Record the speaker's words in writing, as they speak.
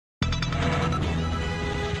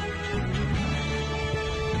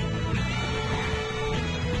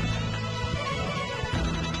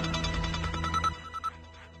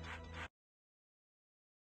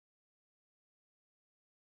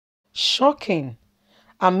Shocking.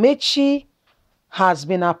 Amechi has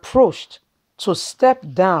been approached to step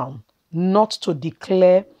down, not to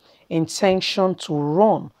declare intention to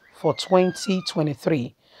run for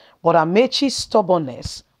 2023. But Amechi's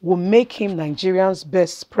stubbornness will make him Nigeria's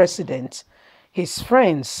best president, his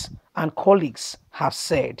friends and colleagues have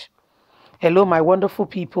said. Hello, my wonderful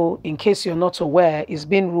people. In case you're not aware, it's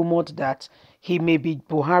been rumored that he may be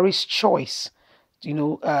Buhari's choice,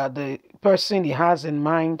 the person he has in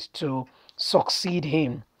mind to succeed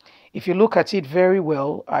him. If you look at it very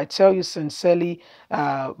well, I tell you sincerely,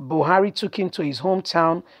 Buhari took him to his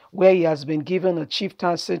hometown where he has been given a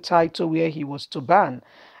chieftaincy title where he was to ban.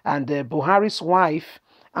 And Buhari's wife,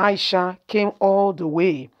 Aisha, came all the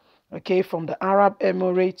way, okay, from the Arab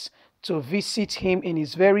Emirates to visit him in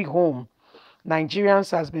his very home.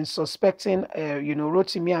 Nigerians has been suspecting,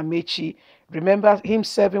 Rotimi Amechi. Remember him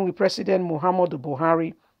serving with President Muhammadu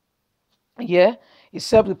Buhari. Yeah, he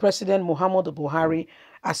served with President Muhammadu Buhari.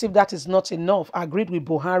 As if that is not enough, agreed with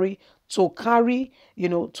Buhari to carry,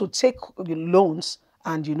 to take loans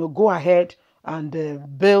and, go ahead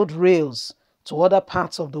and build rails to other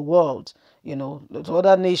parts of the world, to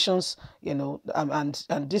other nations,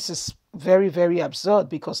 and this is very, very absurd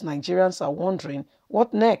because Nigerians are wondering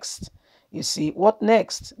what next. You see, what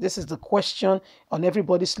next? This is the question on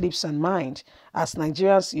everybody's lips and mind. As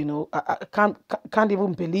Nigerians, I can't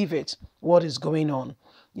even believe it, what is going on.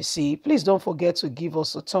 You see, please don't forget to give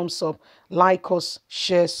us a thumbs up, like us,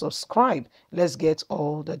 share, subscribe. Let's get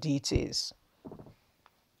all the details.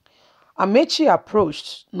 Amechi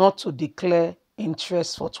approached not to declare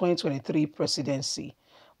interest for 2023 presidency,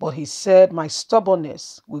 but he said, my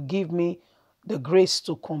stubbornness will give me the grace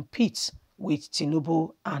to compete with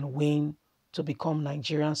TINUBU and win to become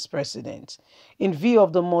Nigeria's president. In view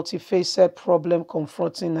of the multifaceted problem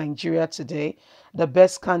confronting Nigeria today, the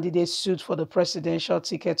best candidate suit for the presidential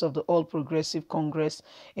ticket of the All Progressive Congress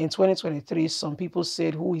in 2023, some people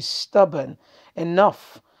said, who is stubborn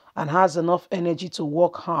enough and has enough energy to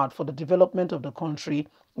work hard for the development of the country,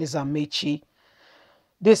 is Amechi.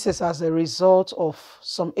 This is as a result of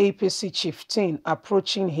some APC chieftain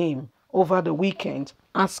approaching him over the weekend,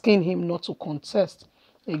 asking him not to contest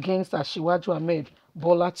against Asiwaju Ahmed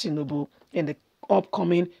Bola Tinubu in the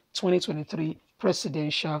upcoming 2023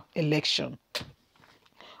 presidential election.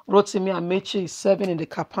 Rotimi Amechi is serving in the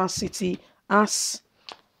capacity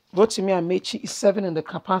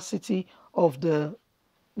of the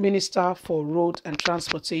Minister for Road and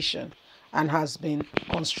Transportation and has been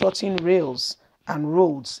constructing rails and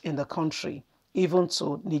roads in the country, even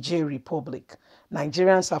to Niger Republic.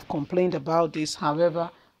 Nigerians have complained about this.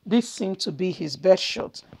 However, this seemed to be his best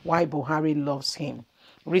shot, why Buhari loves him.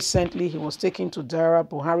 Recently, he was taken to Dara,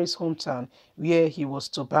 Buhari's hometown, where he was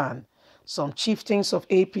to ban. Some chieftains of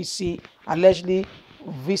APC allegedly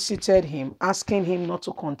visited him, asking him not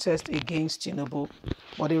to contest against Tinubu.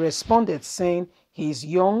 But he responded saying he is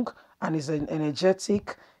young and is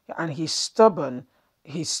energetic and he's stubborn.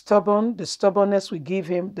 He's stubborn. The stubbornness will give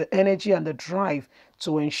him the energy and the drive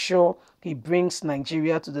to ensure he brings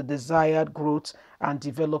Nigeria to the desired growth and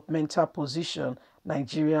developmental position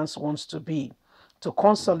Nigerians want to be. To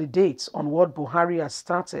consolidate on what Buhari has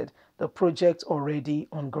started, the project already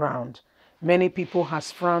on ground. Many people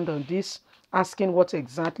has frowned on this, asking what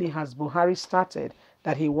exactly has Buhari started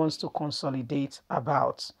that he wants to consolidate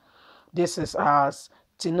about. This is as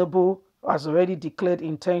Tinubu has already declared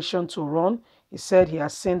intention to run. He said he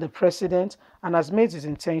has seen the president and has made his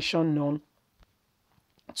intention known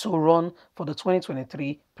to run for the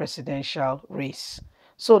 2023 presidential race.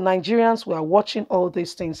 So Nigerians were watching all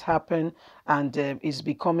these things happen, and it's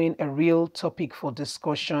becoming a real topic for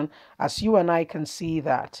discussion. As you and I can see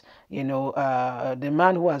that, the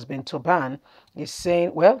man who has been to ban is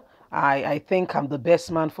saying, well, I think I'm the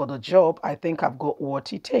best man for the job. I think I've got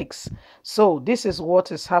what it takes. So this is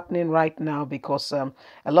what is happening right now because a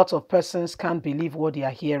lot of persons can't believe what they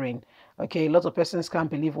are hearing. Okay, a lot of persons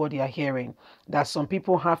can't believe what they are hearing. That some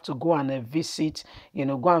people have to go and visit,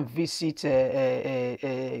 Amechi.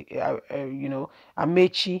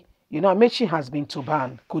 Amechi has been to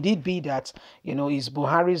ban. Could it be that, is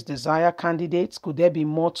Buhari's desired candidate? Could there be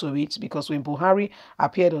more to it? Because when Buhari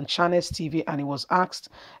appeared on Channels TV and he was asked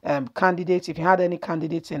candidates, if he had any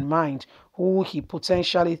candidates in mind who he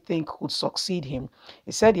potentially think could succeed him,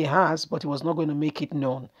 he said he has, but he was not going to make it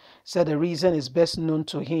known. He said the reason is best known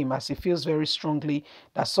to him as he feels very strongly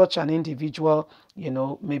that such an individual,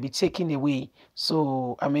 may be taken away.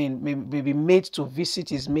 So, may be made to visit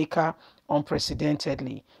his maker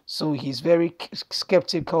unprecedentedly. So he's very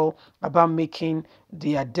skeptical about making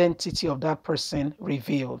the identity of that person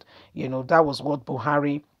revealed. That was what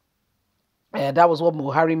Buhari That was what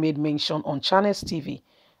Buhari made mention on Channels TV,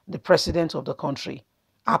 the president of the country,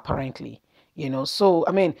 apparently. So,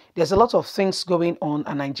 I mean, there's a lot of things going on,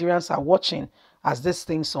 and Nigerians are watching as these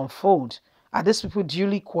things unfold. Are these people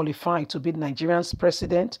duly qualified to be Nigerian's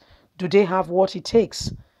president? Do they have what it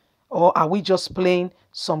takes? Or are we just playing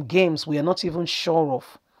some games we are not even sure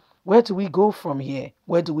of? Where do we go from here?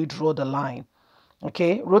 Where do we draw the line?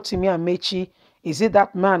 Okay, Rotimi Amechi, is it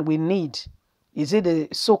that man we need? Is it the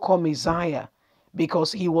so-called Messiah?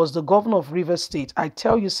 Because he was the governor of Rivers State. I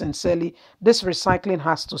tell you sincerely, this recycling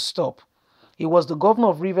has to stop. He was the governor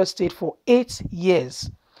of Rivers State for 8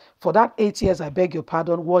 years. For that 8 years, I beg your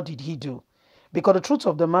pardon, what did he do? Because the truth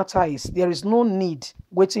of the matter is, there is no need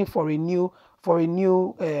waiting for a new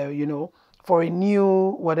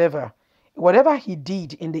whatever. Whatever he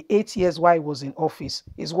did in the 8 years while he was in office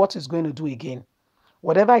is what he's going to do again.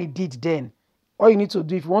 Whatever he did then, all you need to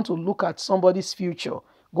do if you want to look at somebody's future,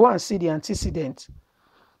 go and see the antecedent.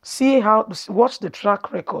 Watch the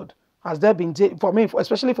track record. Has there been, for me,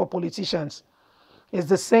 especially for politicians, it's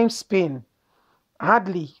the same spin.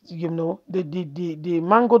 Hardly, the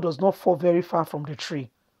mango does not fall very far from the tree.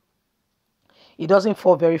 It doesn't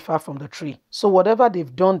fall very far from the tree. So whatever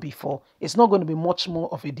they've done before, it's not going to be much more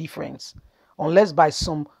of a difference. Unless by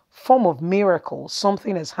some form of miracle,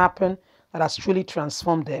 something has happened that has truly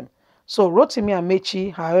transformed them. So Rotimi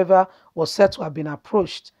Amechi, however, was said to have been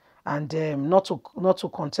approached and not to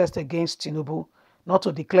contest against TINUBU, not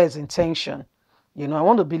to declare his intention. I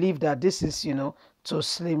want to believe that this is, to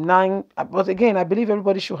slimline. But again, I believe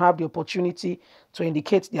everybody should have the opportunity to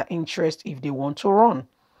indicate their interest if they want to run.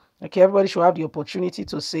 Okay, everybody should have the opportunity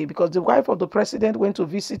to say, because the wife of the president went to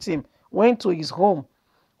visit him, went to his home,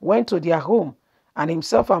 went to their home, and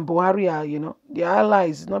himself and Buhari are, their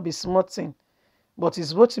allies, not be smarting. But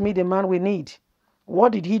it's what to me the man we need.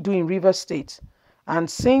 What did he do in Rivers State? And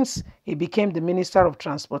since he became the Minister of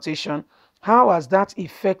Transportation, how has that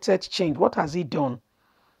affected change? What has he done?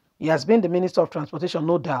 He has been the Minister of Transportation,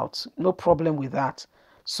 no doubt, no problem with that.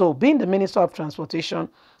 So being the Minister of Transportation,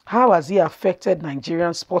 how has he affected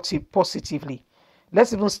Nigerians positively?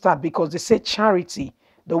 Let's even start, because they say charity.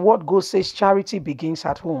 The word goes says charity begins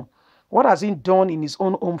at home. What has he done in his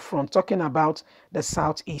own home front, talking about the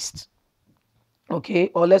Southeast?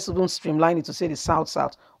 Okay, or let's even streamline it to say the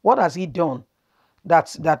South. What has he done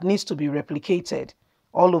that needs to be replicated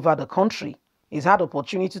all over the country? He's had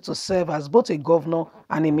opportunity to serve as both a governor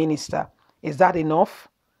and a minister. Is that enough?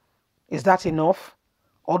 Is that enough?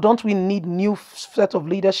 Or don't we need new set of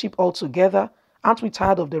leadership altogether? Aren't we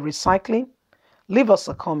tired of the recycling? Leave us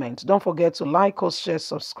a comment. Don't forget to like us, share,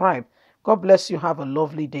 subscribe. God bless you. Have a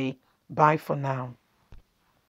lovely day. Bye for now.